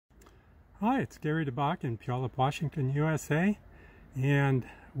Hi, it's Gary DeBach in Puyallup, Washington, USA, and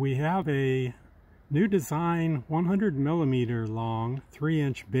we have a new design 100mm long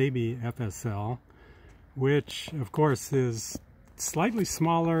 3-inch Baby FSL, which of course is slightly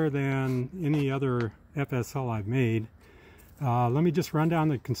smaller than any other FSL I've made. Let me just run down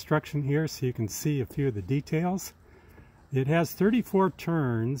the construction here so you can see a few of the details. It has 34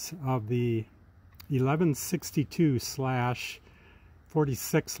 turns of the 1162/46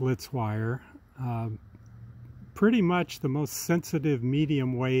 Litz wire, pretty much the most sensitive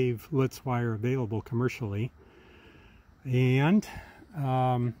medium wave Litz wire available commercially. And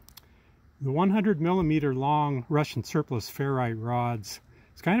the 100mm long Russian surplus ferrite rods,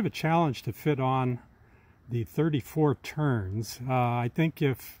 it's kind of a challenge to fit on the 34 turns. I think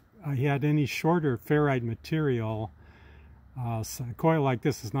if I had any shorter ferrite material, a coil like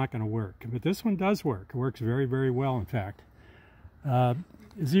this is not going to work. But this one does work. It works very, very well, in fact.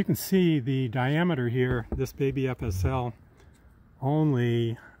 As you can see, the diameter here, this Baby FSL,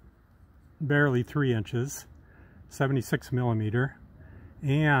 only barely 3 inches, 76mm,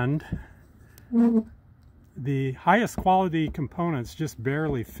 and the highest quality components just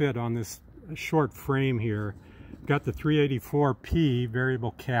barely fit on this short frame here. Got the 384P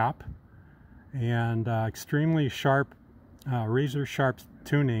variable cap and extremely sharp, razor sharp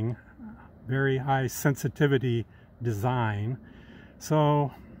tuning, very high sensitivity design.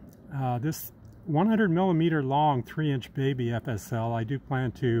 So this 100mm long 3-inch Baby FSL, I do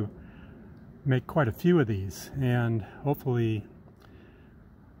plan to make quite a few of these and hopefully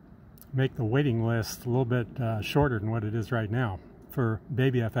make the waiting list a little bit shorter than what it is right now for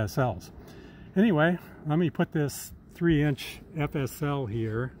Baby FSLs. Anyway, let me put this 3-inch FSL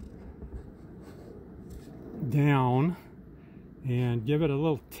here down and give it a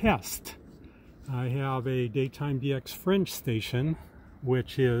little test. I have a daytime DX fringe station,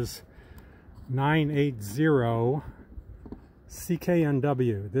 which is 980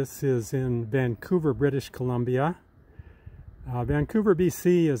 CKNW. This is in Vancouver, British Columbia. Vancouver,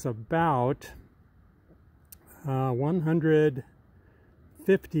 BC is about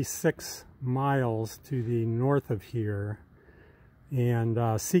 156 miles to the north of here. And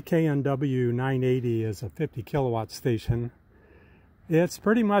CKNW 980 is a 50 kilowatt station. It's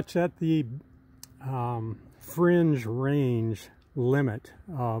pretty much at the fringe range limit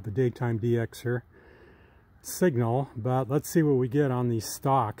of a daytime DXer signal, but let's see what we get on the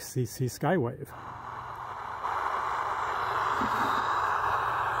stock CC Skywave.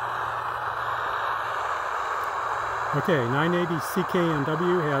 Okay, 980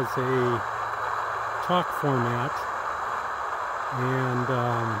 CKNW has a talk format, and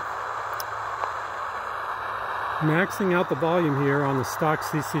maxing out the volume here on the stock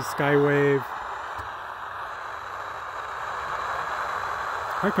CC Skywave.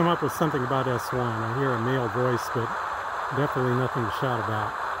 I come up with something about S1. I hear a male voice, but definitely nothing to shout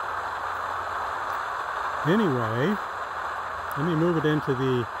about. Anyway, let me move it into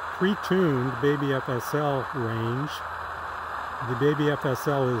the pre-tuned Baby FSL range. The Baby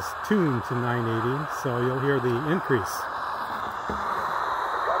FSL is tuned to 980, so you'll hear the increase.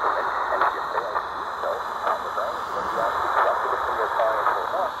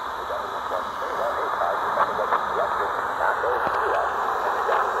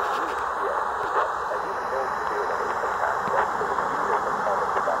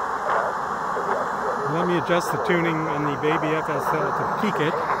 Let me adjust the tuning on the Baby FSL to peak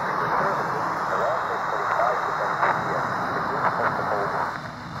it.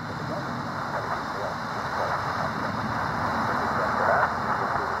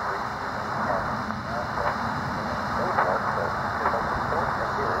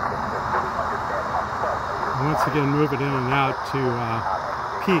 Once again, move it in and out to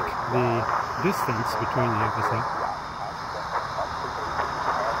peak the distance between the FSL.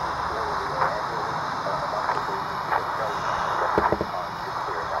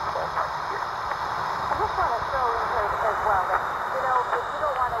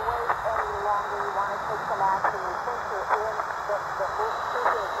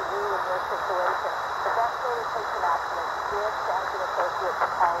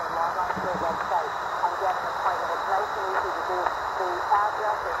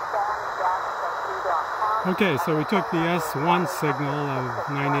 Okay, so we took the S1 signal of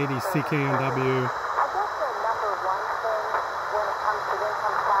 980 CKNW.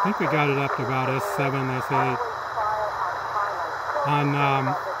 I think we got it up to about S7, S8. On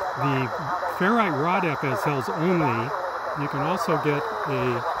the ferrite rod FSLs only, you can also get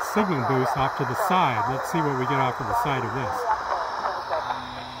a signal boost off to the side. Let's see what we get off to the side of this.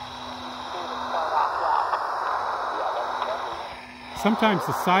 Sometimes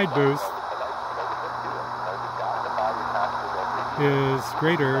the side boost is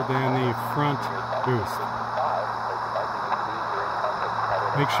greater than the front boost.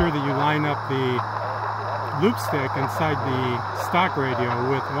 Make sure that you line up the loop stick inside the stock radio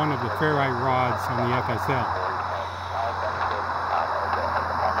with one of the ferrite rods on the FSL.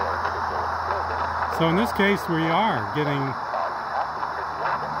 So in this case we are getting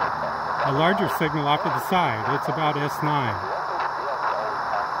a larger signal off to the side. It's about S9.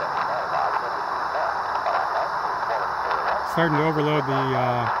 Starting to overload the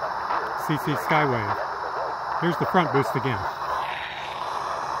CC Skywave. Here's the front boost again.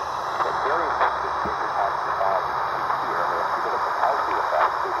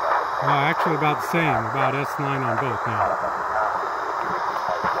 Actually about the same, about S9 on both now.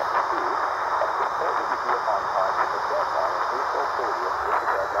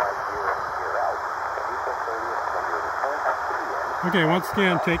 Okay, once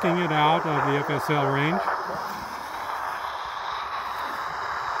again taking it out of the FSL range.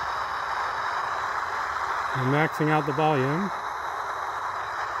 And maxing out the volume.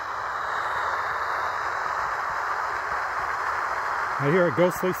 I hear a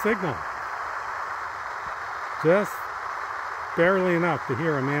ghostly signal. Just barely enough to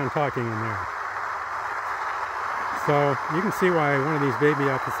hear a man talking in there. So you can see why one of these Baby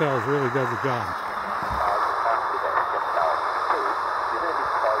FSLs really does the job.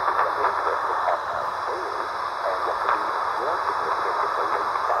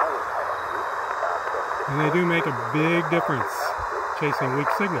 And they do make a big difference chasing weak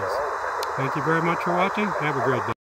signals. Thank you very much for watching. Have a great day.